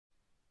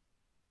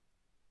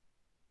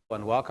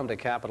And welcome to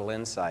Capital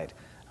Insight.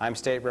 I'm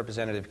State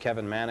Representative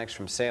Kevin Mannix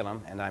from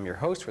Salem, and I'm your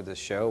host for this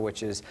show,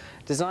 which is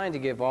designed to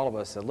give all of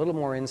us a little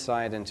more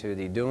insight into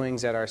the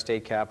doings at our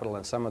state capitol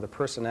and some of the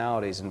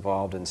personalities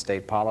involved in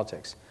state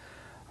politics.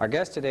 Our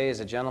guest today is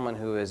a gentleman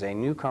who is a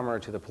newcomer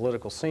to the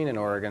political scene in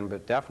Oregon,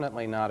 but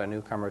definitely not a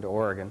newcomer to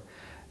Oregon.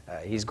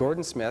 He's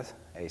Gordon Smith,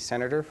 a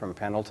senator from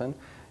Pendleton.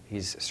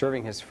 He's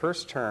serving his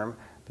first term,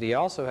 but he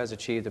also has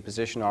achieved a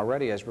position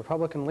already as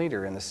Republican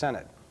leader in the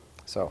Senate.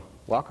 So,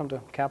 welcome to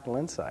Capital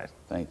Insight.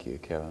 Thank you,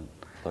 Kevin.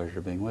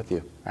 Pleasure being with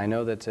you. I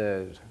know that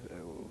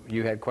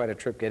you had quite a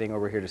trip getting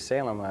over here to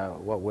Salem,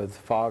 what with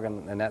fog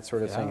and that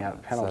sort of thing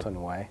out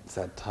Pendleton way. It's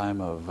that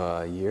time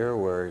of year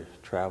where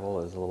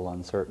travel is a little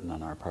uncertain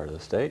on our part of the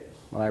state.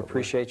 Well, I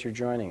appreciate you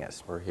joining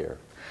us. We're here.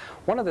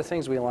 One of the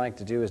things we like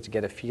to do is to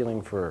get a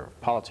feeling for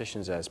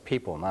politicians as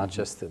people, not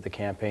just the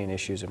campaign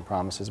issues and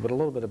promises, but a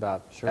little bit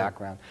about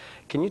background.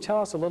 Can you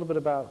tell us a little bit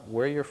about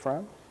where you're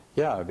from?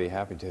 Yeah, I'd be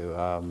happy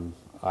to.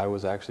 I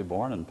was actually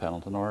born in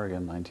Pendleton,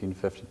 Oregon,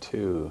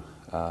 1952.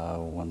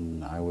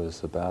 When I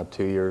was about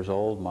 2 years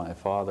old, my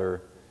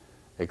father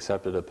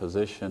accepted a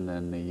position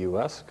in the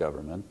U.S.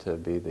 government to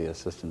be the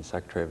Assistant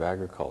Secretary of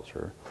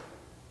Agriculture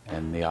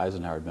in the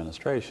Eisenhower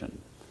administration.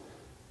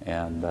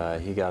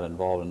 And he got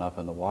involved enough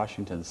in the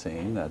Washington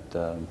scene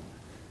that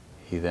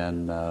he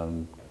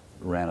then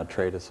ran a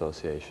trade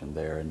association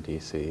there in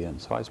D.C. And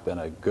so I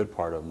spent a good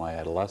part of my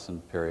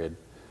adolescent period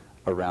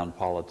around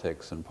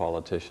politics and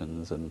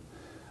politicians. And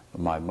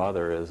my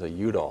mother is a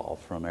Udall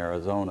from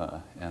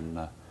Arizona,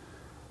 and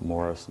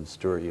Morris and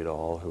Stuart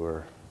Udall, who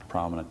were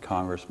prominent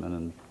congressmen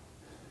and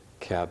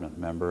cabinet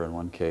member in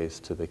one case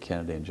to the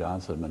Kennedy and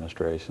Johnson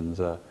administrations.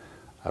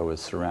 I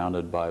was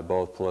surrounded by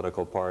both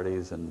political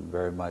parties and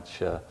very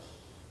much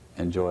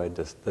enjoyed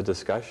the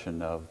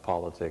discussion of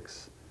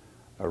politics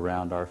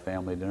around our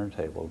family dinner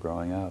table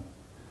growing up.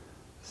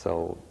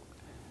 So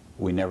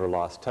we never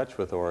lost touch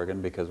with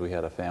Oregon because we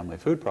had a family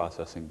food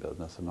processing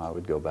business, and I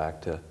would go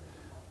back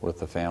with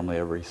the family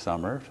every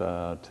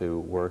summer to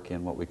work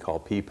in what we call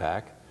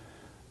PPAC.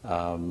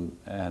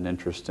 And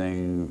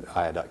interesting,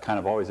 I had kind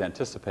of always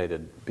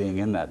anticipated being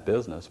in that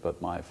business,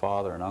 but my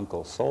father and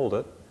uncle sold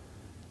it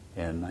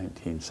in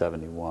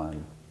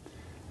 1971.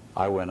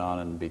 I went on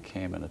and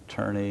became an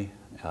attorney.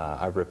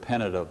 I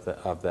repented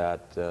of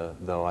that,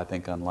 though I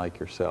think unlike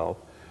yourself.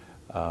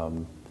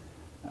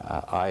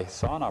 I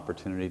saw an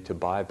opportunity to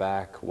buy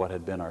back what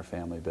had been our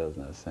family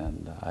business,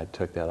 and I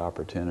took that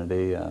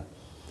opportunity,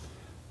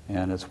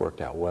 and it's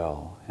worked out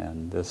well.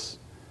 And this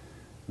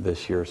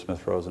year,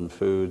 Smith Frozen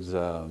Foods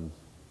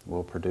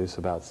will produce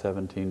about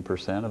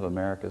 17% of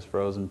America's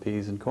frozen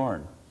peas and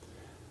corn.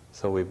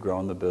 So we've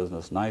grown the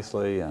business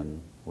nicely,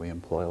 and we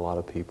employ a lot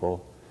of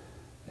people,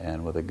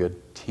 and with a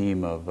good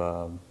team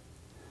of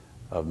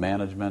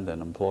management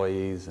and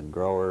employees and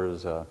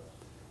growers,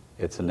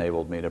 it's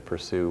enabled me to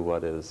pursue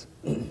what is,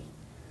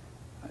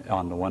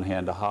 on the one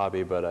hand, a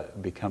hobby,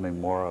 but becoming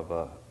more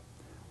of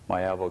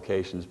my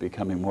avocation is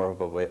becoming more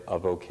of a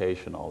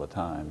vocation all the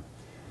time.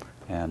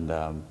 And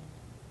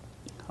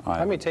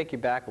let me take you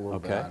back a little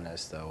bit on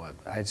this, though.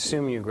 I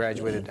assume you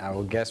graduated, I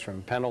would guess,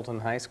 from Pendleton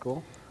High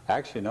School?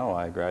 Actually, no.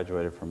 I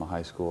graduated from a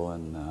high school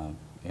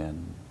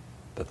in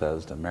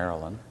Bethesda,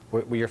 Maryland.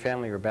 Were your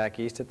family were back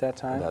east at that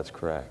time? That's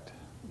correct.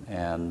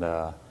 And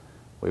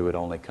we would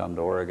only come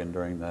to Oregon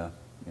during the,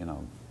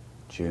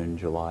 June,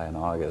 July, and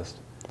August.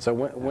 So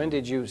when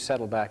did you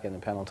settle back in the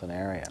Pendleton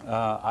area?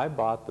 I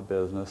bought the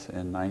business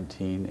in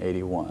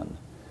 1981,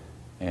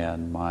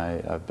 and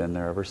I've been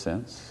there ever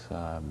since.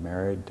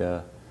 Married.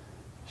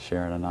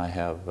 Sharon and I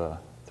have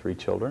 3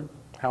 children.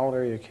 How old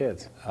are your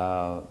kids?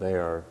 They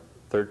are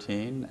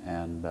 13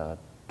 and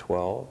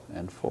 12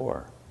 and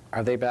 4.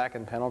 Are they back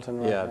in Pendleton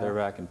right now? Yeah, they're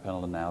back in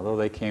Pendleton now, though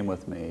they came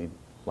with me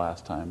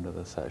last time to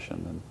the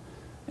session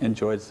and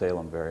enjoyed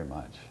Salem very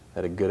much.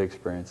 Had a good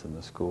experience in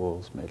the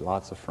schools, made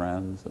lots of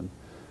friends, and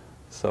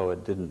so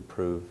it didn't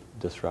prove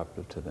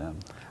disruptive to them.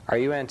 Are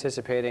you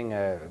anticipating,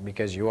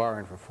 because you are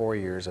in for 4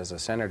 years as a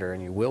senator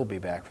and you will be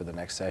back for the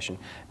next session,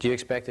 do you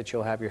expect that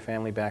you'll have your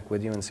family back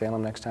with you in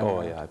Salem next time?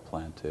 Oh, yeah, I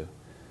plan to.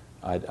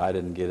 I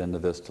didn't get into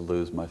this to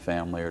lose my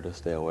family or to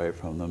stay away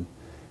from them.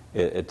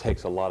 It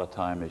takes a lot of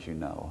time, as you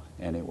know,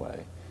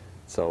 anyway.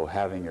 So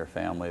having your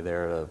family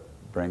there to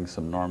bring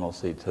some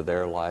normalcy to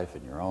their life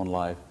and your own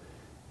life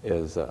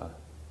is,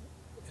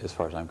 as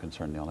far as I'm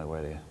concerned, the only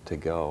way to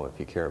go if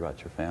you care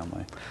about your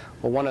family.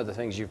 Well, one of the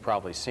things you've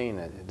probably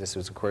seen, this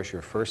was, of course,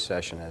 your first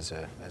session as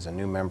a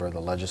new member of the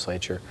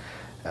legislature.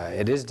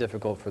 It is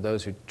difficult for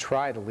those who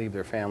try to leave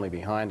their family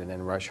behind and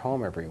then rush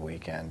home every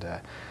weekend.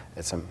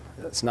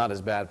 It's not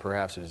as bad,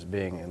 perhaps, as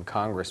being in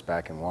Congress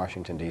back in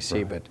Washington, D.C.,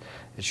 right, but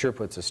it sure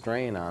puts a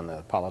strain on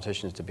the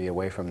politicians to be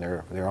away from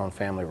their own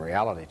family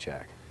reality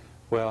check.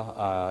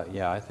 Well,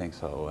 yeah, I think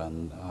so,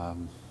 and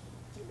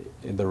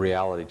the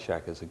reality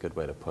check is a good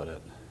way to put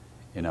it.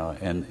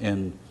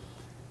 And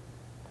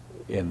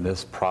in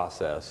this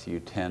process, you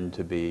tend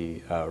to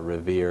be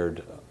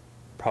revered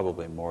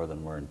probably more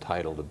than we're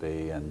entitled to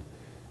be, and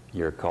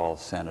you're called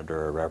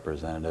senator or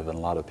representative, and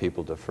a lot of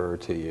people defer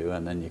to you,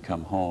 and then you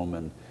come home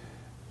and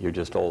you're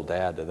just old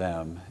dad to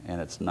them, and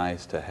it's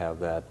nice to have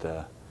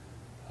that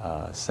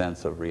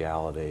sense of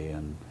reality,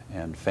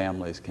 and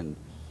families can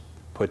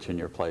put you in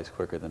your place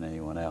quicker than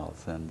anyone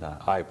else, and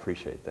I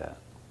appreciate that.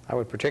 I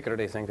would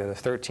particularly think that a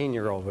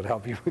 13-year-old would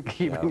help you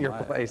keep in your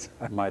place.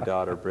 My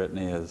daughter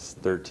Brittany is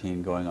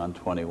 13 going on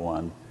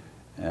 21,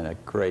 and a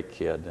great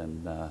kid,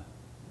 and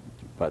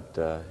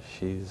but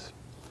she's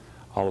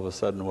all of a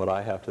sudden what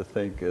I have to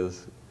think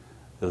is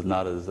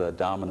not as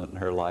dominant in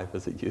her life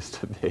as it used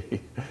to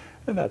be.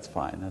 And that's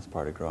fine. That's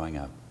part of growing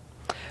up.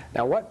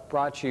 Now, what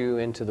brought you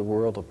into the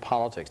world of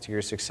politics? You're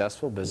a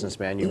successful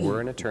businessman. You were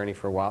an attorney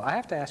for a while. I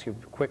have to ask you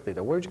quickly,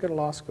 though, where did you go to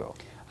law school?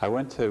 I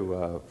went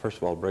to, first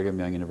of all, Brigham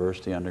Young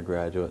University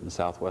undergraduate and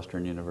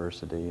Southwestern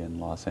University in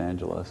Los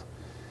Angeles.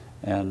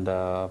 And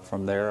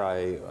from there,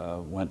 I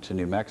went to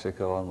New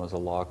Mexico and was a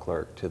law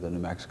clerk to the New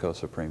Mexico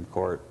Supreme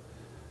Court.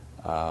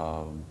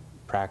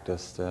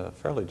 Practiced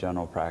fairly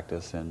general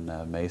practice in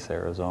Mesa,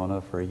 Arizona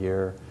for a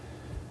year.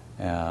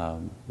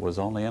 Was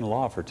only in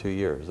law for 2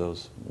 years.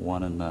 Those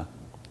one in the...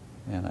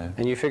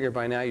 And you figure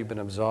by now you've been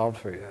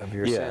absolved of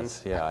your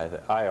sins? Yes, yeah.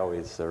 I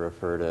always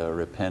refer to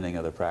repenting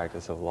of the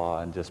practice of law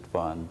and just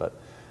fun, but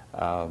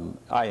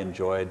I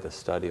enjoyed the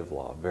study of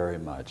law very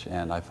much,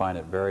 and I find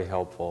it very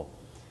helpful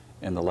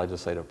in the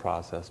legislative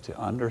process to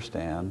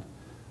understand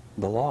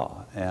the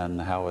law and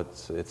how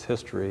its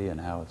history and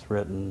how it's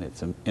written,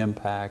 its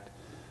impact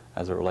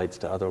as it relates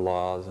to other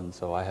laws, and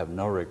so I have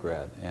no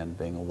regret in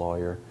being a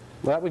lawyer.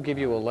 Well, that would give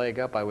you a leg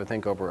up, I would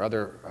think, over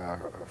other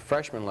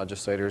freshman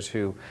legislators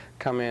who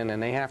come in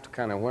and they have to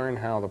kind of learn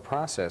how the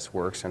process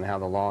works and how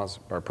the laws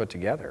are put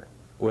together.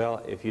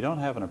 Well, if you don't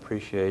have an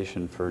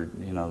appreciation for,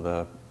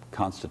 the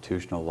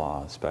constitutional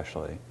law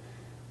especially,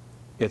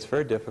 it's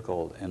very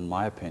difficult, in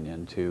my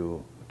opinion,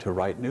 to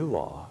write new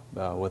law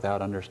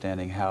without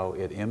understanding how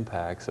it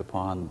impacts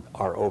upon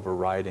our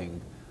overriding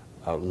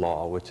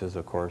law, which is,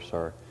 of course,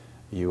 our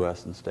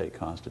U.S. and state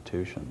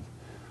constitutions.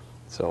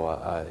 So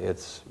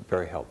it's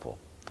very helpful.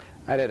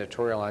 I'd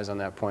editorialize on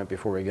that point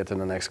before we get to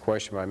the next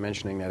question by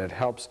mentioning that it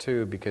helps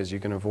too because you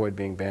can avoid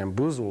being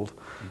bamboozled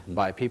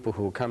by people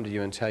who will come to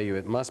you and tell you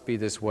it must be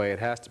this way, it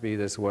has to be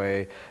this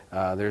way,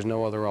 there's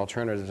no other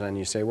alternatives, and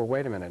you say, well,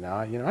 wait a minute now,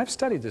 I've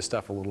studied this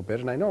stuff a little bit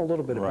and I know a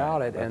little bit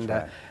about it,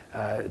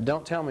 and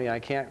don't tell me I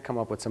can't come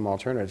up with some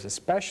alternatives,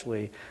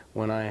 especially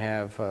when I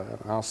have,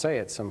 I'll say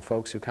it, some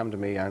folks who come to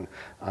me on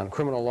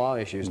criminal law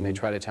issues and they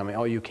try to tell me,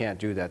 oh, you can't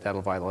do that,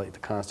 that'll violate the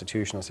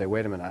Constitution. I'll say,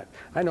 wait a minute,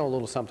 I know a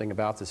little something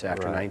about this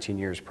after 19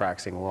 years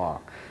practicing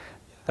law.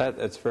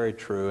 That's very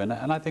true, and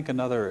I think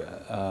another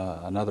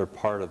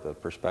part of the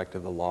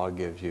perspective the law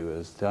gives you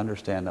is to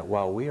understand that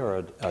while we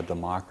are a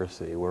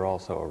democracy, we're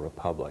also a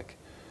republic.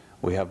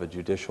 We have a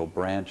judicial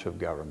branch of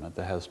government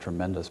that has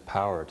tremendous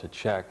power to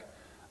check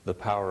the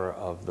power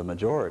of the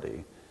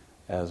majority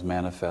as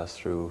manifest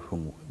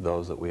through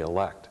those that we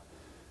elect.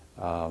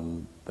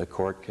 The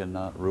court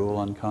cannot rule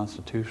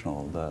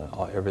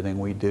unconstitutional, everything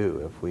we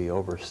do if we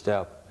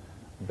overstep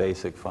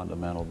basic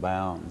fundamental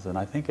bounds. And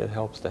I think it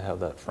helps to have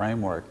that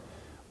framework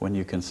when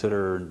you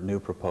consider new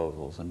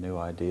proposals and new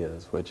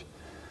ideas, which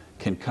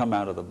can come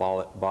out of the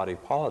body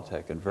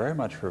politic and very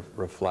much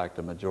reflect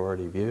a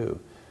majority view,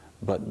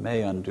 but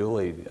may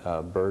unduly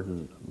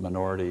burden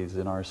minorities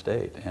in our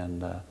state.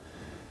 And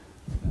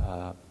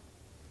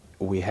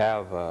we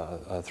have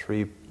a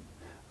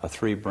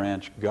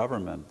three-branch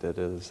government that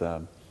is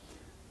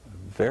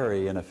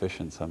very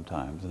inefficient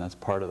sometimes, and that's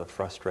part of the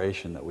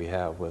frustration that we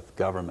have with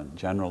government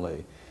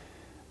generally.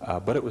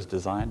 But it was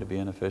designed to be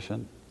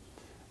inefficient.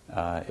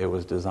 It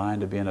was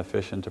designed to be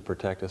inefficient to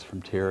protect us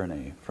from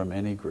tyranny, from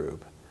any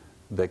group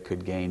that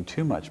could gain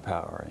too much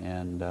power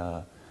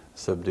and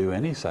subdue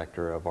any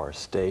sector of our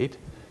state,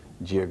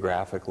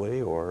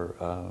 geographically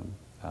or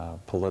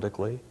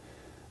politically.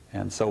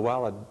 And so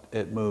while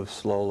it moves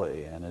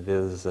slowly and it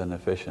is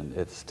inefficient,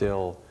 it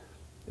still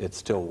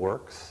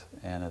works,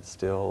 and it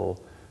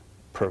still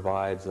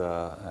provides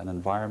an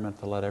environment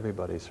to let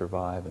everybody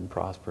survive and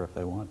prosper if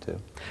they want to.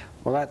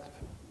 Well, that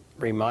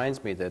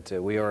reminds me that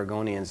we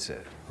Oregonians,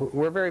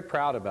 we're very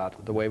proud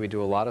about the way we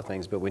do a lot of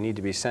things, but we need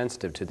to be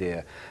sensitive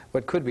to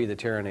what could be the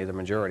tyranny of the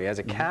majority. As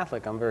a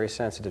Catholic, I'm very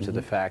sensitive to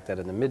the fact that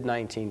in the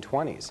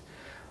mid-1920s,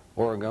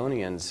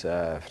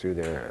 Oregonians, through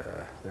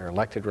their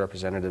elected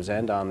representatives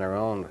and on their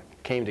own,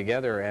 came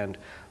together and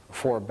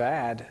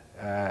forbade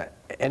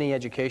any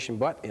education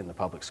but in the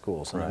public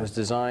schools. And it was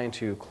designed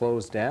to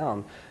close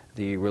down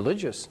the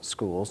religious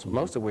schools,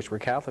 most of which were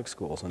Catholic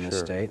schools in this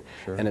state,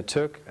 and it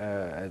took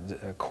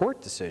a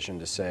court decision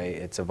to say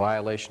it's a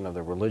violation of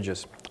the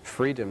religious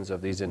freedoms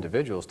of these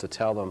individuals to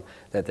tell them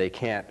that they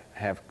can't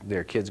have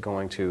their kids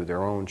going to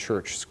their own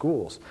church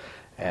schools.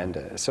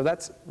 And so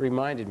that's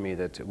reminded me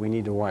that we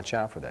need to watch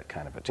out for that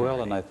kind of a tyranny.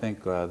 Well, and I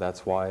think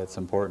that's why it's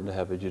important to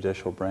have a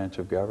judicial branch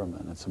of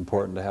government. It's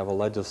important to have a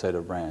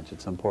legislative branch.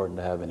 It's important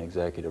to have an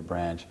executive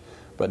branch,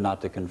 but not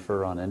to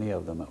confer on any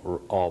of them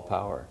all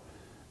power.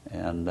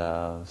 And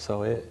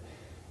so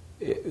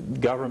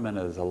Government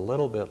is a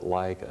little bit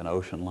like an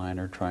ocean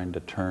liner trying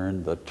to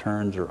turn. The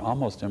turns are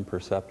almost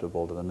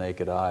imperceptible to the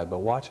naked eye, but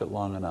watch it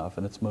long enough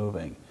and it's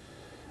moving.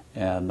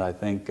 And I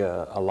think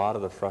a lot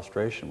of the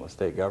frustration with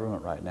state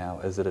government right now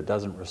is that it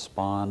doesn't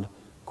respond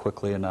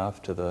quickly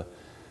enough to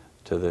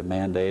the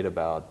mandate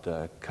about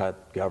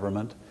cut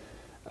government.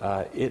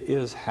 It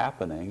is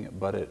happening,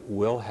 but it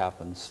will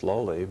happen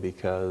slowly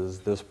because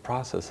this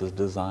process is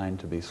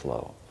designed to be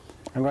slow.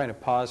 I'm going to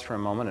pause for a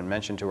moment and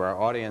mention to our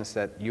audience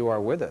that you are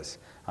with us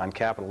on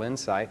Capital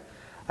Insight.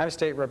 I'm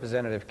State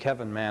Representative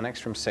Kevin Mannix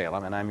from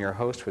Salem, and I'm your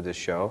host for this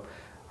show.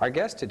 Our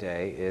guest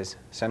today is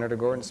Senator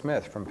Gordon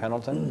Smith from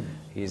Pendleton.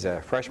 He's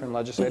a freshman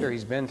legislator.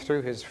 He's been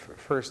through his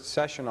first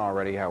session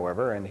already,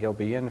 however, and he'll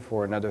be in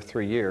for another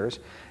 3 years.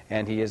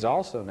 And he is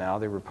also now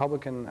the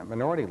Republican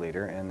minority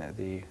leader in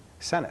the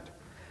Senate.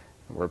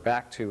 We're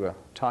back to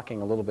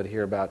talking a little bit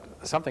here about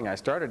something I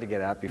started to get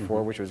at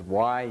before, which was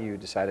why you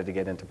decided to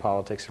get into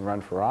politics and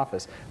run for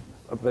office.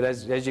 But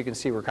as you can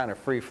see, we're kind of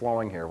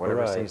free-flowing here,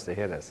 whatever seems to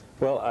hit us.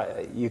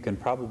 Well, you can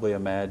probably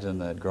imagine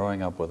that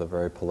growing up with a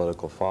very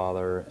political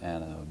father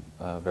and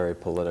a very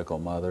political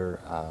mother,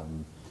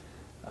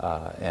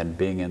 and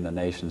being in the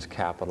nation's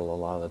capital a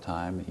lot of the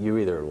time, you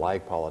either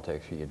like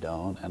politics or you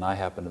don't. And I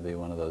happen to be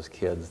one of those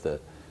kids that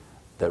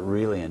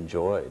really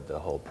enjoyed the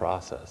whole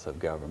process of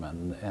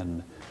government.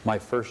 And my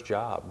first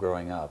job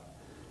growing up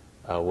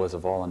was a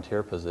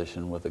volunteer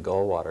position with the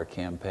Goldwater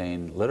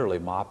campaign, literally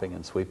mopping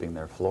and sweeping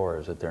their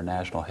floors at their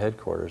national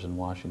headquarters in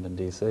Washington,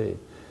 D.C.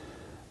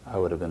 I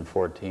would have been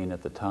 14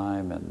 at the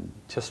time and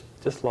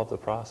just loved the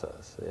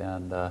process.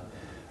 And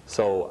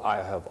so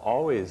I have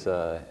always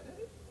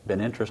been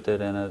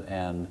interested in it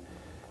and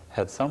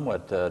had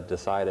somewhat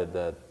decided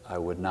that I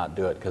would not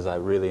do it because I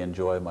really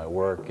enjoy my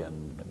work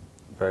and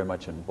very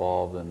much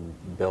involved in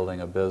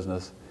building a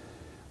business.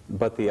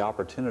 But the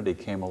opportunity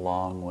came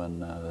along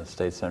when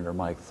State Senator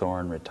Mike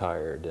Thorne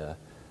retired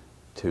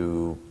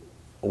to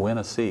win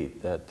a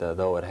seat that,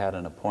 though it had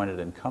an appointed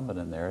incumbent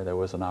in there, there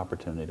was an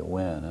opportunity to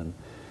win. And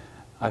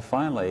I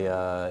finally,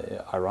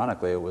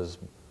 ironically, it was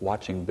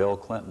watching Bill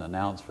Clinton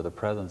announce for the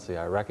presidency,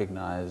 I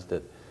recognized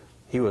that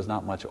he was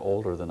not much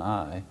older than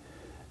I,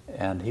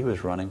 and he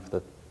was running for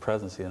the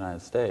presidency of the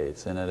United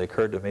States. And it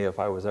occurred to me, if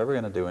I was ever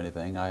going to do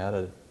anything, I had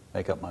to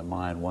make up my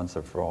mind once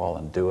and for all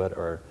and do it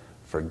or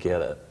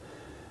forget it.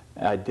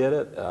 I did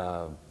it,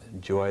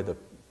 enjoyed the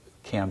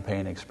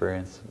campaign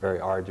experience, very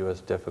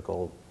arduous,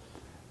 difficult,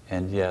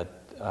 and yet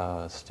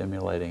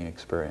stimulating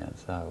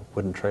experience. I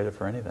wouldn't trade it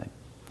for anything.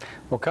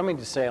 Well, coming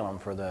to Salem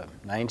for the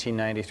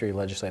 1993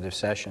 legislative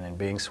session and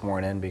being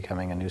sworn in,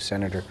 becoming a new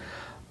senator,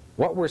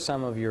 what were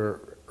some of your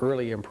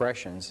early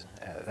impressions?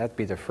 That'd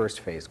be the first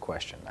phase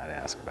question I'd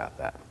ask about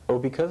that. Well,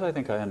 because I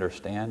think I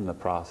understand the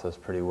process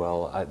pretty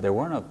well, there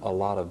weren't a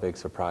lot of big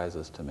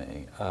surprises to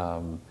me.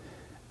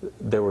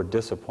 There were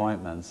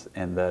disappointments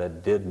in that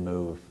it did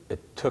move. It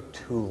took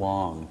too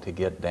long to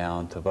get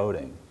down to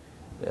voting.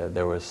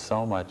 There was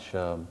so much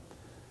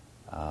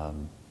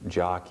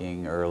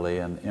jockeying early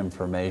and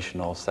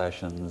informational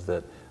sessions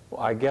that,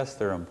 well, I guess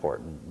they're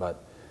important,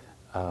 but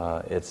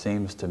it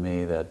seems to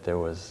me that there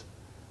was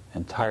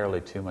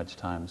entirely too much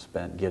time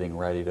spent getting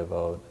ready to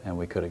vote, and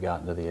we could have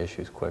gotten to the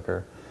issues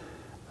quicker.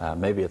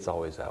 Maybe it's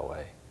always that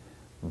way,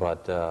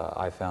 but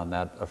I found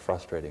that a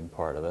frustrating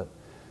part of it.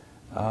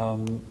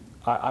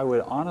 I would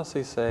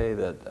honestly say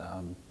that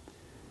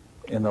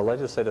in the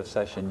legislative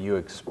session you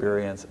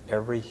experience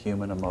every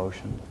human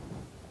emotion,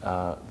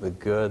 the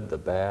good, the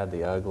bad,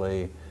 the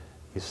ugly.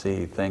 You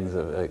see things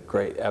of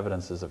great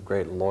evidences of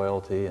great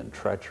loyalty and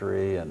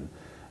treachery and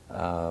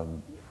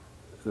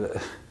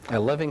a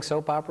living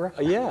soap opera?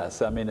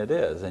 Yes, I mean it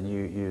is, and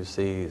you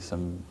see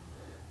some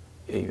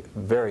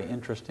very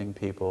interesting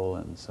people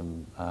and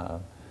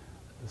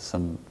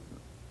some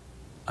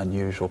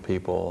unusual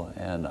people,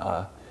 and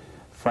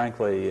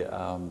frankly,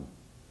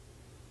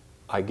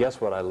 I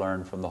guess what I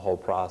learned from the whole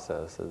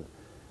process is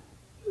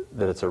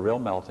that it's a real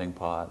melting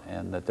pot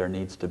and that there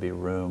needs to be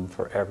room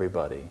for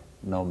everybody,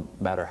 no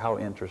matter how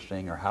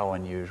interesting or how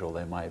unusual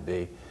they might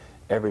be.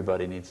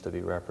 Everybody needs to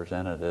be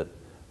represented at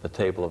the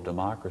table of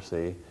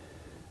democracy.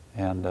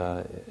 And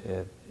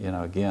you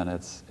know, again,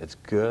 it's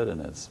good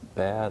and it's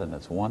bad and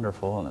it's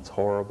wonderful and it's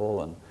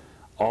horrible, and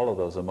all of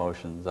those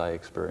emotions I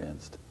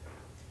experienced.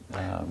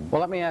 Well,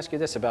 let me ask you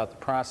this about the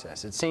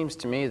process. It seems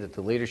to me that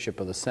the leadership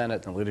of the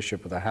Senate and the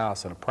leadership of the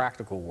House in a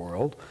practical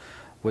world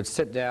would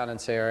sit down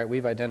and say, all right,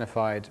 we've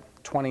identified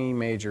 20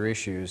 major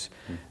issues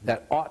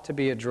that ought to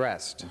be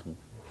addressed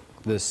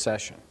this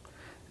session.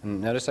 And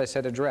notice I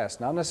said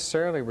addressed, not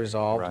necessarily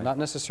resolved, not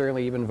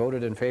necessarily even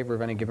voted in favor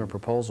of any given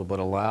proposal, but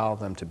allow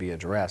them to be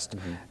addressed,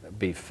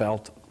 be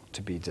felt,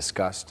 to be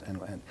discussed,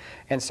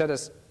 and set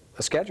us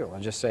a schedule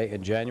and just say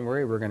in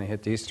January we're going to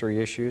hit these 3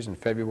 issues, in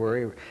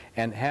February,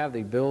 and have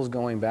the bills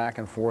going back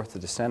and forth to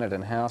the Senate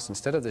and House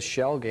instead of the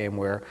shell game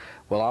where,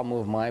 well, I'll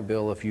move my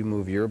bill if you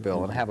move your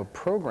bill, and have a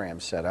program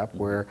set up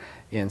where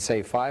in,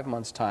 say, 5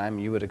 months' time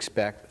you would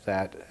expect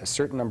that a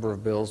certain number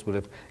of bills would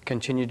have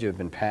continued to have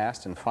been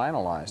passed and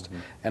finalized.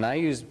 And I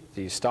use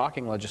the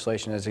stalking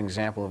legislation as an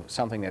example of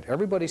something that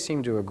everybody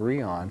seemed to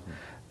agree on.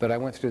 But I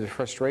went through the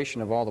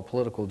frustration of all the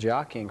political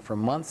jockeying for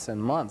months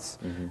and months,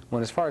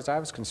 when as far as I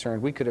was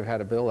concerned, we could have had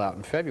a bill out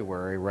in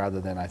February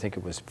rather than, I think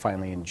it was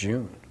finally in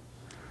June.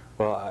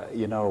 Well,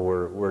 you know,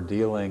 we're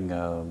dealing,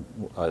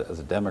 as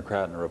a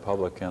Democrat and a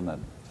Republican,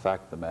 and the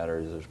fact of the matter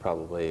is there's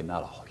probably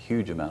not a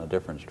huge amount of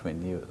difference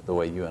between the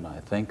way you and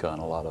I think on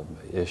a lot of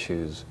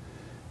issues,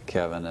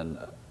 Kevin,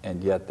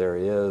 and yet there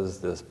is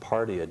this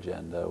party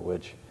agenda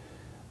which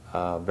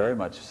very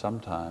much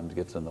sometimes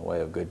gets in the way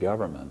of good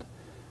government.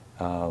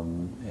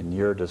 And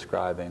you're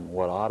describing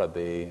what ought to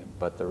be,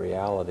 but the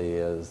reality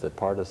is that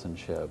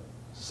partisanship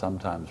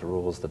sometimes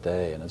rules the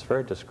day, and it's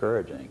very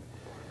discouraging.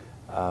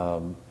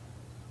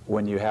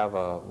 When you have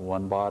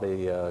one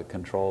body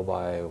controlled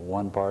by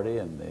one party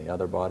and the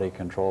other body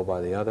controlled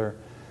by the other,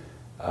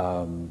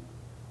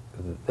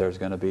 there's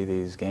going to be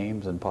these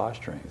games and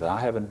posturings. I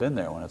haven't been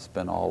there when it's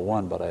been all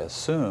one, but I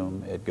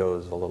assume it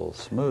goes a little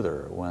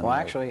smoother when... Well,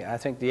 actually, I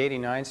think the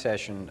 '89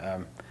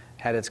 session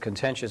had its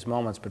contentious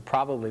moments, but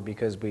probably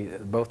because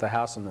both the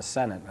House and the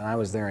Senate, and I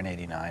was there in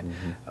 '89,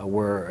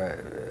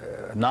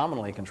 were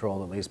nominally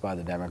controlled, at least by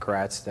the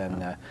Democrats.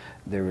 Then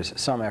there was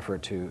some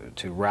effort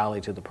to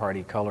rally to the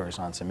party colors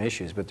on some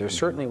issues, but there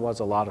certainly was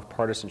a lot of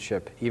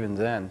partisanship even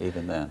then.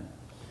 Even then.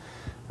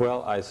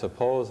 Well, I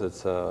suppose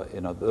it's,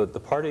 you know,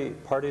 the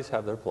parties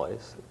have their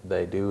place.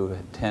 They do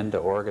tend to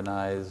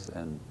organize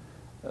and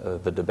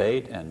the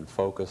debate and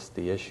focus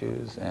the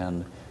issues,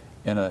 and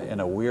in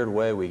a weird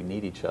way we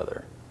need each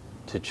other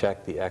to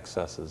check the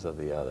excesses of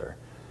the other.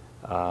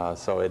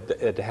 So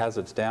it has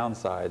its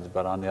downsides,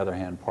 but on the other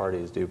hand,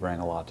 parties do bring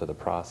a lot to the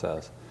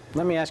process.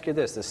 Let me ask you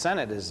this. The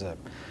Senate is an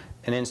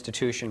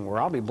institution where,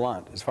 I'll be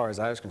blunt, as far as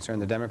I was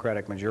concerned, the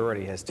Democratic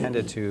majority has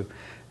tended to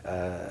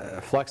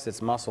flex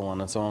its muscle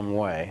in its own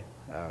way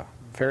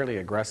fairly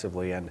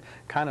aggressively and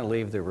kind of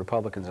leave the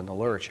Republicans in the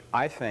lurch.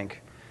 I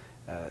think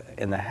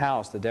in the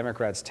House, the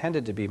Democrats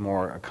tended to be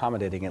more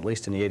accommodating, at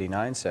least in the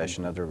 '89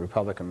 session, of the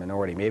Republican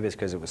minority. Maybe it's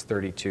because it was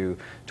 32-28,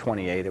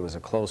 it was a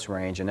close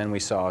range, and then we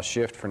saw a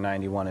shift for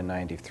 '91 and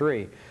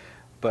 '93.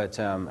 But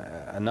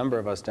a number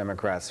of us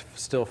Democrats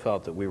still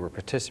felt that we were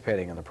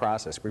participating in the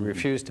process. We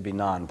refused to be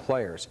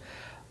non-players.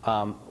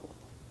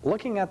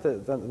 Looking at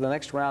the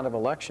next round of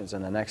elections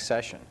in the next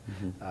session,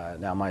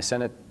 now my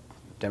Senate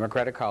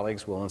Democratic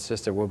colleagues will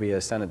insist there will be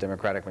a Senate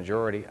Democratic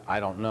majority. I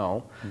don't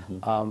know.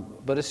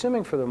 But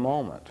assuming for the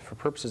moment, for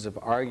purposes of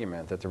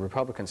argument, that the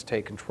Republicans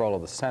take control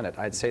of the Senate,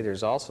 I'd say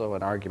there's also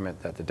an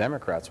argument that the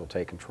Democrats will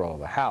take control of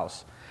the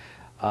House.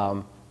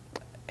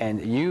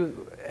 And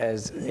you,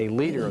 as a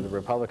leader of the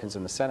Republicans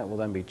in the Senate, will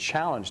then be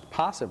challenged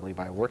possibly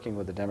by working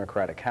with the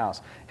Democratic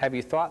House. Have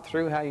you thought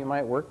through how you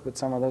might work with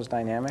some of those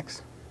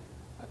dynamics?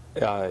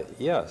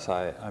 Yes.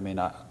 I mean,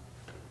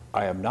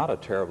 I am not a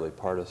terribly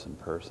partisan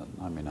person.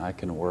 I mean, I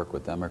can work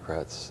with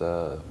Democrats,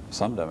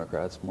 some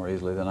Democrats, more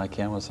easily than I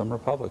can with some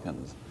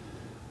Republicans.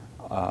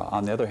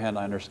 On the other hand,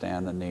 I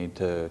understand the need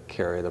to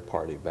carry the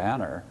party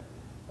banner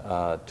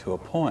to a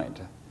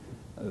point.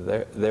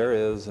 There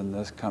is, in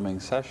this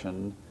coming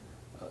session,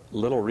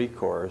 little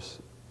recourse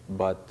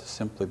but to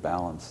simply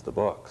balance the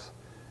books.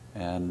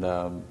 And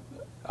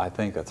I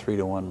think a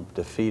 3-to-1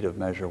 defeat of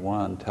Measure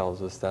 1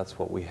 tells us that's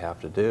what we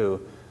have to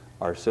do.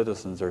 Our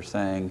citizens are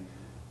saying,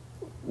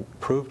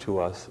 prove to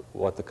us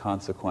what the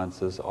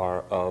consequences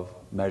are of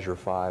Measure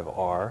 5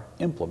 are,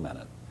 implement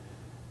it.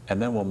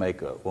 And then we'll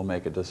make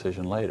a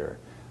decision later.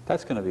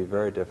 That's going to be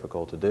very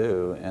difficult to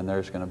do, and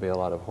there's going to be a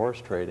lot of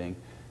horse trading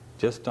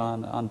just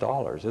on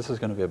dollars. This is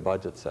going to be a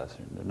budget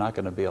session. There's not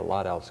going to be a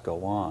lot else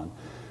go on.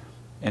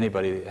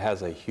 Anybody that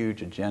has a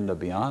huge agenda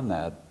beyond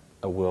that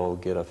will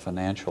get a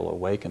financial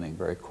awakening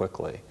very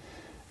quickly,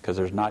 because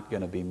there's not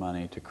going to be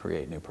money to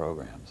create new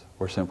programs.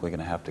 We're simply going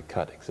to have to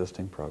cut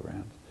existing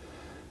programs.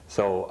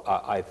 So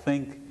I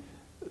think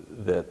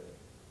that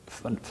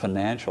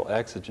financial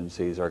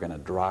exigencies are going to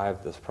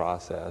drive this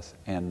process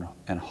and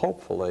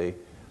hopefully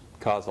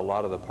cause a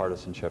lot of the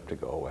partisanship to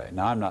go away.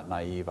 Now, I'm not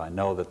naive. I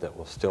know that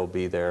will still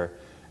be there,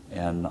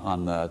 and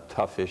on the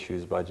tough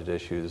issues, budget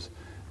issues,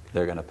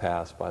 they're going to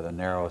pass by the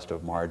narrowest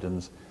of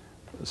margins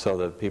so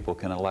that people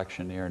can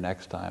electioneer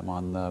next time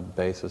on the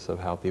basis of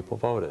how people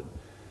voted.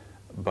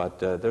 But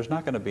there's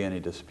not going to be any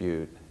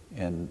dispute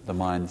in the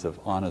minds of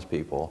honest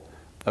people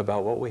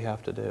about what we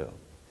have to do.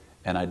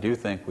 And I do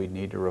think we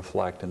need to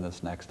reflect in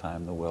this next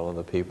time the will of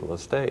the people of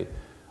the state,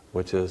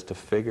 which is to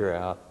figure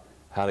out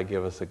how to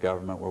give us a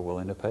government we're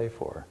willing to pay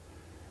for.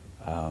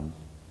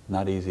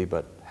 Not easy,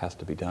 but has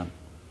to be done.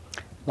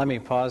 Let me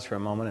pause for a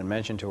moment and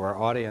mention to our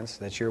audience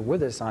that you're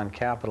with us on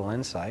Capital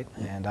Insight,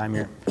 and I'm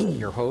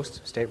your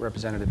host, State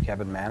Representative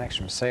Kevin Mannix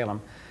from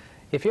Salem.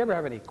 If you ever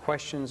have any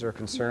questions or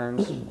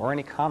concerns or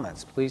any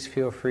comments, please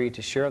feel free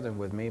to share them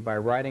with me by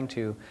writing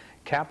to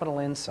Capital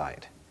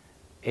Insight,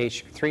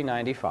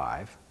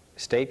 H395,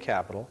 State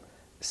Capitol,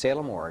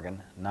 Salem,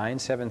 Oregon,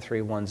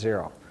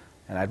 97310.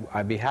 And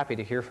I'd be happy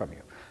to hear from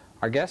you.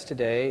 Our guest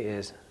today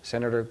is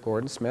Senator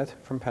Gordon Smith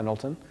from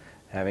Pendleton,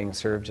 having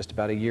served just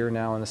about a year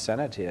now in the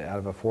Senate out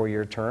of a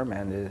 4-year term,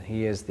 and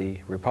he is the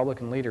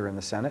Republican leader in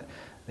the Senate.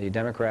 The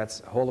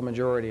Democrats hold a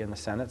majority in the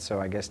Senate, so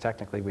I guess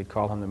technically we'd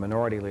call him the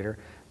minority leader,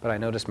 but I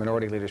notice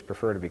minority leaders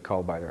prefer to be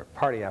called by their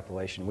party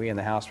appellation. We in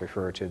the House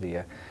refer to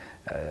the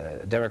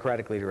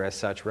Democratic leader as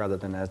such rather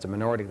than as the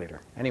minority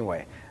leader.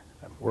 Anyway,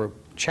 we're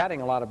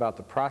chatting a lot about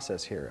the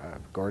process here,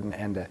 Gordon,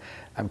 and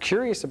I'm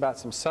curious about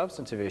some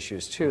substantive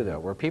issues too, though,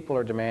 where people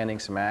are demanding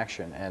some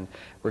action, and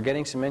we're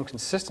getting some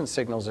inconsistent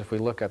signals if we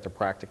look at the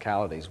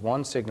practicalities.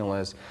 One signal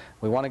is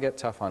we want to get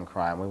tough on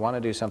crime. We want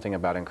to do something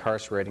about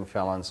incarcerating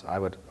felons. I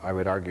would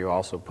argue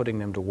also putting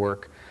them to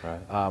work.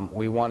 Right.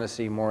 We want to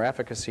see more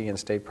efficacy in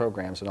state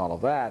programs and all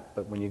of that,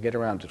 but when you get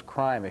around to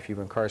crime, if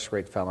you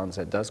incarcerate felons,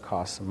 it does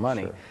cost some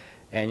money. Sure.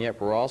 And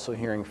yet we're also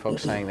hearing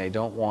folks saying they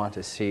don't want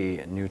to see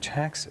new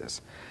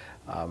taxes.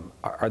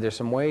 Are there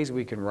some ways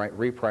we can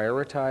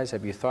reprioritize?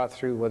 Have you thought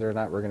through whether or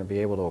not we're going to be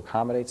able to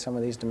accommodate some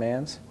of these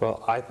demands?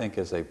 Well, I think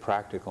as a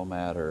practical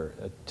matter,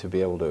 to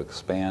be able to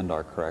expand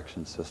our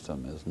correction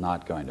system is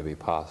not going to be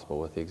possible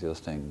with the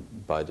existing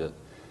budget.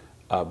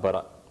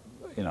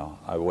 You know,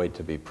 I wait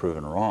to be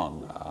proven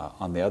wrong.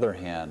 On the other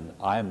hand,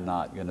 I'm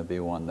not going to be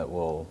one that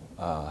will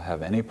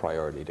have any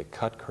priority to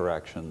cut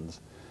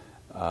corrections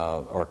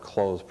or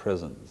close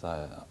prisons.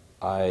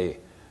 I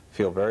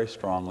feel very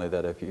strongly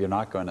that if you're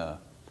not going to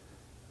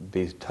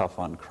be tough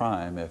on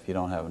crime if you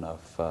don't have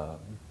enough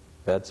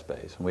bed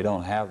space, and we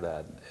don't have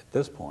that at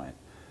this point.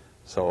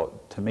 So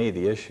to me,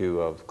 the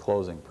issue of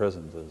closing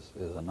prisons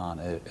is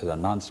a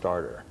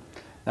non-starter.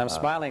 I'm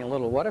smiling a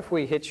little. What if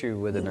we hit you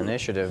with an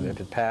initiative, if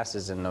it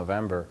passes in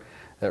November,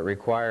 that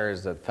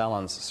requires that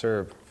felons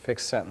serve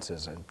fixed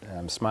sentences? And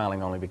I'm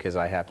smiling only because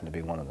I happen to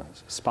be one of the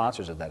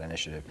sponsors of that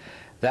initiative.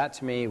 That,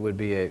 to me, would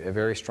be a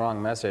very strong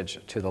message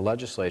to the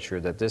legislature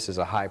that this is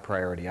a high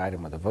priority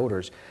item with the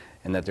voters,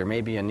 and that there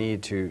may be a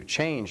need to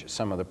change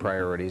some of the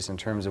priorities in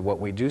terms of what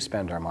we do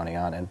spend our money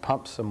on and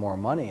pump some more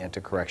money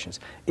into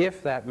corrections,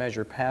 if that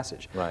measure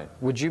passes. Right.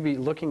 Would you be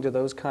looking to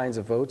those kinds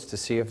of votes to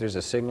see if there's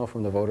a signal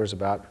from the voters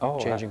about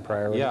changing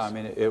priorities? Yeah, I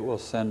mean, it will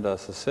send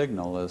us a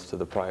signal as to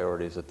the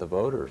priorities that the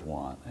voters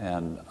want.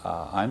 And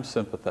I'm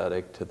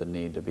sympathetic to the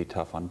need to be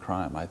tough on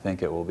crime. I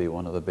think it will be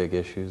one of the big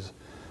issues,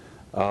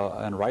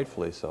 and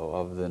rightfully so,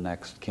 of the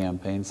next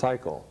campaign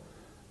cycle.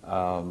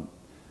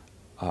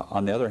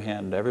 On the other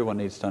hand, everyone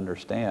needs to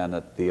understand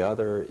that the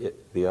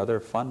other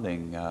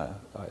funding,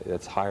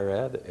 it's higher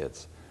ed,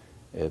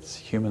 it's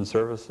human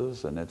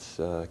services, and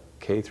it's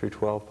K through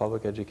 12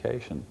 public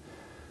education.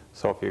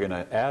 So if you're going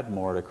to add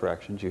more to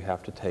corrections, you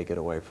have to take it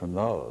away from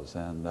those.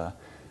 And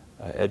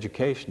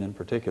education in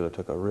particular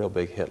took a real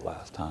big hit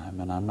last time,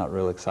 and I'm not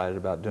real excited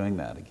about doing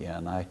that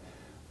again. I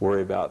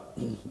worry about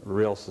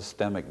real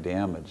systemic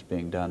damage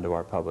being done to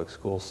our public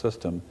school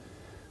system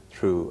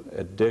through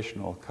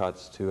additional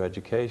cuts to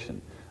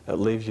education. That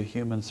leaves you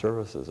human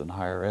services and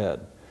higher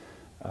ed.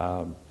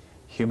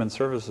 Human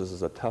services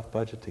is a tough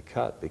budget to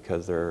cut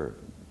because there's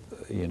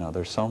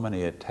so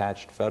many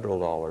attached federal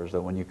dollars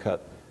that when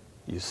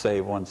you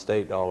save one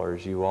state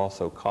dollars, you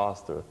also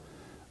cost the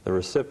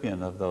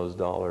recipient of those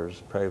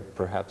dollars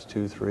perhaps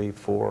 2, 3,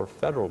 4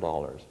 federal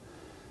dollars.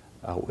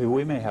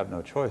 We may have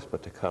no choice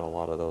but to cut a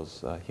lot of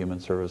those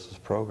human services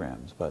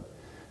programs, but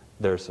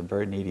there's some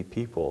very needy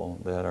people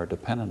that are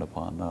dependent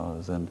upon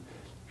those, and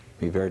it'd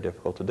be very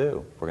difficult to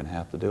do. We're going to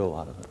have to do a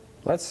lot of it.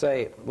 Let's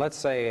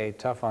say a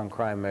tough on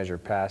crime measure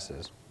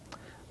passes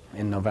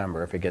in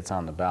November if it gets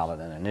on the ballot,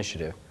 an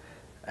initiative,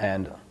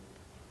 and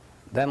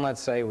then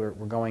let's say we're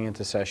going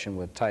into session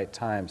with tight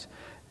times.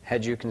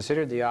 Had you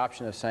considered the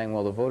option of saying,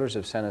 well, the voters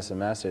have sent us a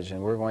message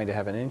and we're going to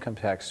have an income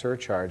tax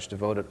surcharge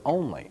devoted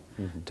only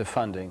to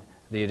funding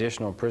the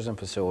additional prison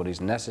facilities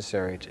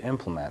necessary to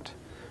implement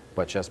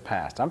what just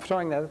passed? I'm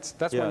throwing that's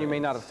one you may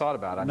not have thought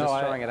about. I'm just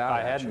throwing it out.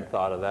 I hadn't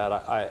thought of that.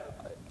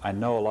 I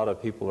know a lot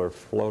of people are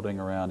floating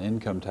around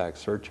income tax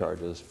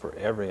surcharges for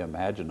every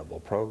imaginable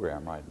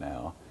program right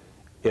now.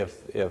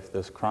 If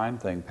this crime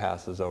thing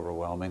passes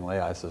overwhelmingly,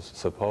 I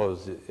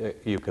suppose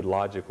you could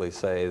logically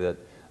say that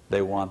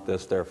they want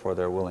this, therefore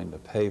they're willing to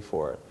pay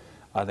for it.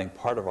 I think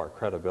part of our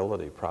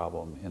credibility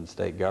problem in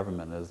state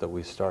government is that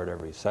we start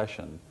every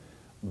session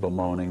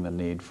bemoaning the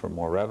need for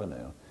more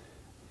revenue.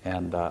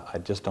 And I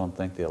just don't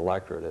think the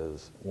electorate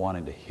is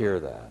wanting to hear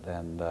that.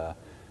 And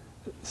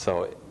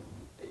so,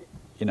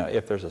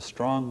 if there's a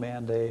strong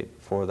mandate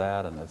for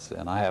that,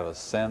 and I have a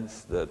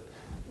sense that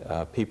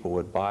people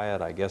would buy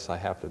it, I guess I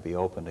have to be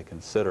open to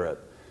consider it.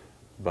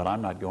 But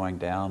I'm not going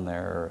down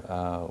there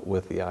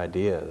with the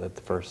idea that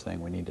the first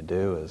thing we need to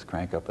do is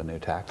crank up a new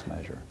tax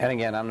measure. And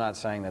again, I'm not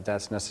saying that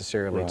that's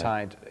necessarily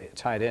Right.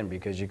 tied in,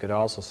 because you could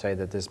also say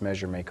that this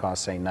measure may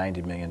cost, say,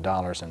 $90 million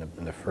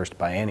in the first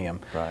biennium.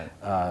 Right.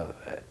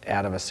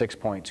 Out of a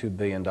 $6.2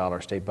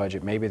 billion state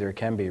budget, maybe there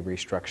can be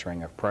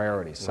restructuring of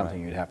priorities,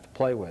 something Right. you'd have to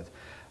play with.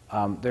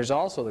 There's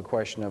also the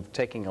question of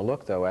taking a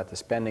look, though, at the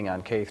spending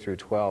on K through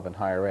 12 and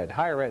higher ed.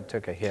 Higher ed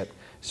took a hit,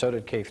 so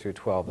did K through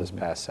 12 this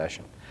past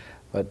session.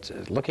 But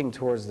looking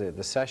towards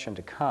the session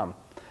to come,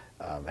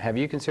 have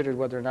you considered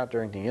whether or not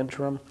during the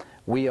interim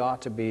we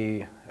ought to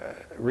be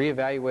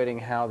reevaluating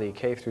how the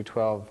K through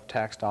 12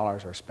 tax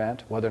dollars are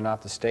spent, whether or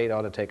not the state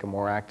ought to take a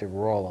more active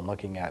role in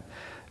looking at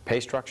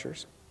pay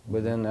structures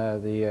within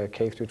the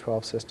K through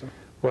 12 system?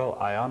 Well,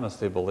 I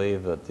honestly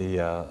believe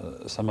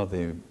that some of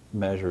the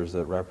measures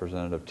that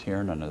Representative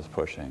Tiernan is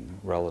pushing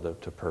relative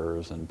to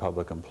PERS and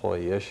public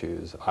employee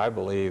issues, I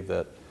believe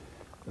that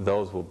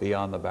those will be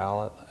on the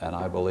ballot, and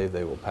I believe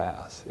they will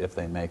pass if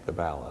they make the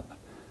ballot.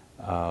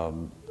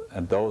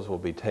 And those will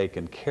be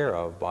taken care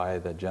of by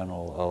the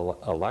general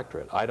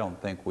electorate. I don't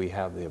think we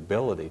have the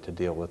ability to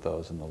deal with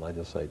those in the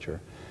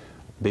legislature,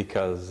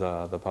 because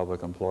the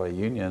public employee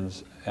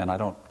unions, and I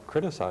don't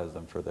criticize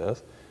them for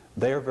this,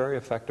 they are very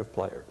effective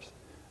players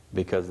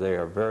because they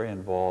are very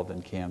involved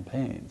in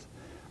campaigns.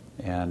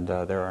 And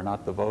there are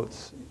not the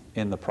votes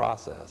in the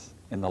process,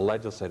 in the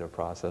legislative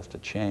process, to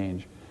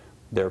change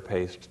their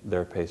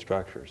pay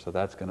structure. So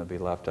that's going to be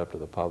left up to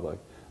the public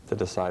to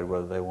decide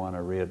whether they want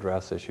to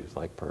readdress issues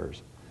like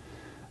PERS.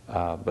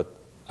 But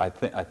I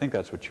think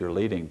that's what you're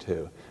leading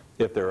to.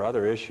 If there are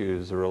other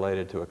issues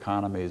related to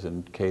economies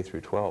in K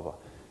through 12,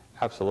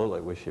 absolutely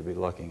we should be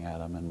looking at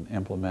them and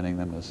implementing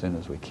them as soon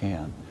as we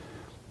can.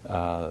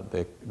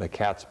 The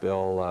CATS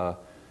bill,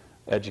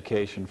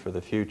 education for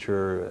the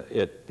future,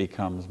 it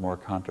becomes more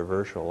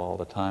controversial all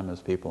the time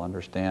as people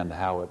understand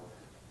how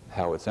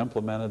it's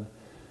implemented.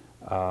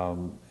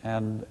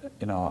 And,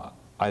 you know,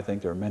 I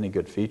think there are many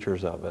good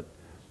features of it,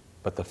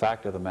 but the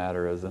fact of the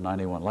matter is the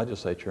 '91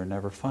 legislature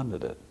never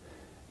funded it.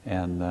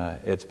 And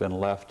it's been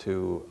left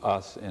to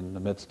us in the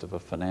midst of a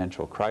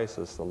financial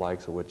crisis, the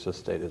likes of which this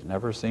state has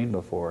never seen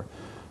before,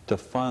 to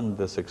fund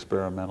this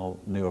experimental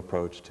new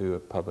approach to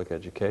public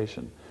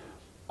education.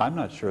 I'm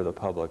not sure the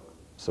public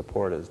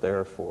support is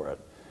there for it.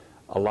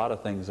 A lot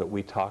of things that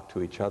we talk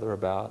to each other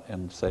about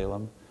in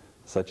Salem,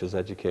 such as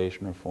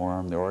education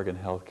reform, the Oregon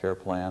health care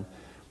plan,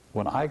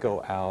 when I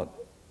go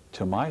out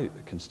to my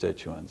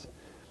constituents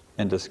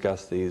and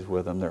discuss these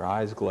with them, their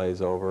eyes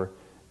glaze over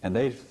and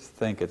they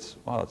think it's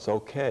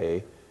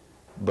okay,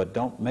 but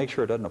don't make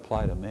sure it doesn't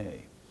apply to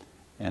me.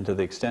 And to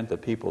the extent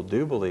that people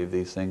do believe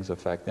these things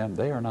affect them,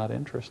 they are not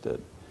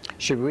interested.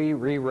 Should we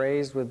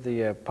re-raise with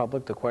the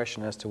public the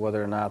question as to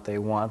whether or not they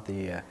want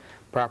the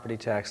property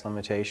tax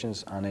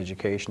limitations on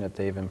education that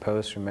they've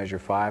imposed through Measure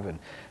 5 and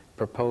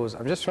propose,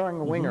 I'm just throwing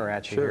a winger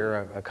at you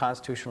here, a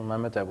constitutional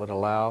amendment that would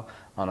allow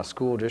on a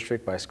school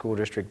district by school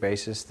district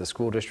basis the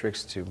school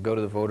districts to go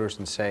to the voters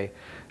and say,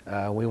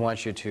 we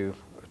want you to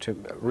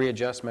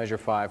readjust Measure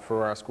 5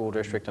 for our school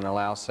district and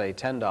allow, say,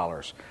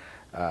 $10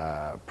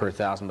 per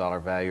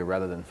 $1,000 value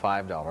rather than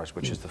 $5,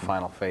 which is the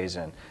final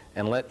phase-in,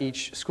 and let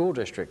each school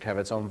district have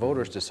its own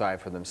voters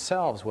decide for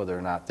themselves whether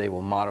or not they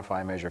will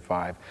modify Measure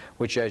 5,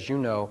 which, as you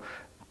know,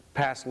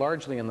 passed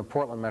largely in the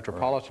Portland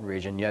metropolitan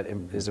region, yet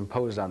is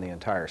imposed on the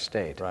entire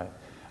state. Right.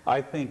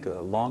 I think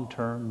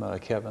long-term,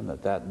 Kevin,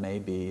 that may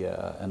be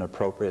an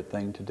appropriate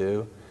thing to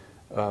do,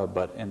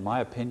 but in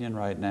my opinion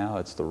right now,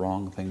 it's the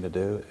wrong thing to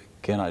do.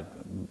 Again, I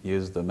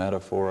use the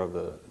metaphor of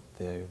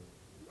the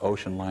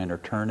ocean liner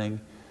turning.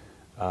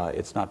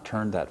 It's not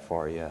turned that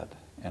far yet,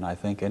 and I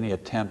think any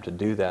attempt to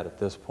do that at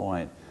this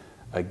point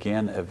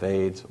again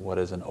evades what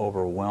is an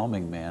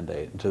overwhelming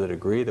mandate. And to the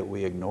degree that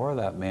we ignore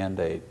that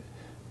mandate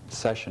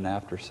session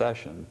after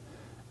session,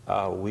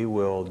 we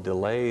will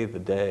delay the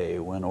day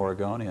when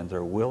Oregonians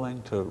are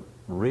willing to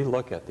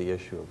relook at the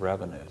issue of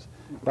revenues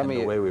and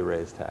the way we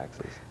raise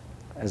taxes.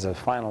 As a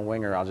final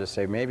winger, I'll just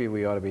say maybe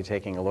we ought to be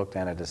taking a look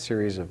then at a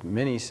series of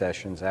mini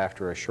sessions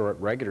after a short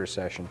regular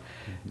session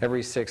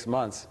every 6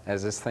 months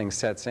as this thing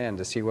sets in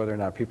to see whether or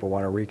not people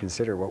want to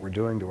reconsider what we're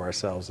doing to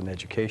ourselves in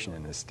education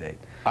in this state.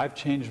 I've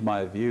changed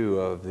my view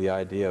of the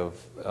idea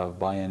of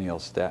biennial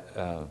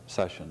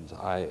sessions.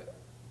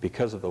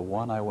 Because of the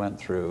one I went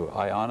through,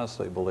 I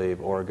honestly believe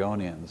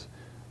Oregonians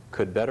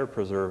could better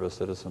preserve a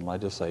citizen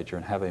legislature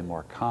and have a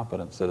more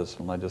competent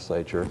citizen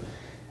legislature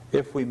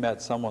if we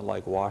met somewhat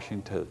like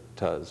Washington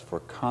does for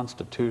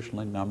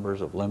constitutionally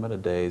numbers of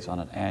limited days on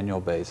an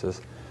annual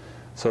basis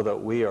so that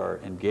we are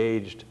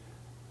engaged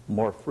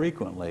more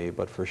frequently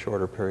but for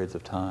shorter periods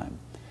of time.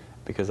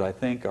 Because I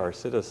think our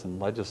citizen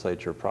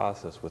legislature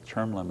process with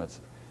term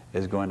limits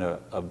is going to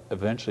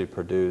eventually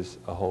produce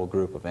a whole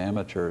group of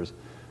amateurs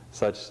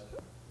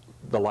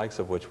the likes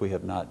of which we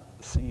have not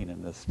seen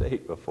in this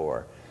state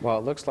before. Well,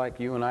 it looks like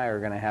you and I are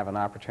going to have an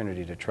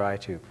opportunity to try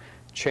to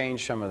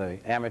change some of the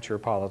amateur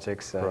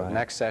politics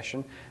next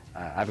session.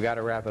 I've got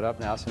to wrap it up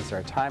now since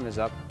our time is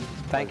up.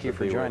 Thank you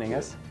for joining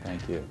us.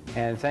 Thank you.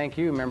 And thank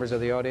you, members of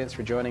the audience,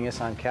 for joining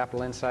us on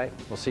Capital Insight.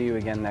 We'll see you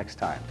again next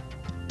time.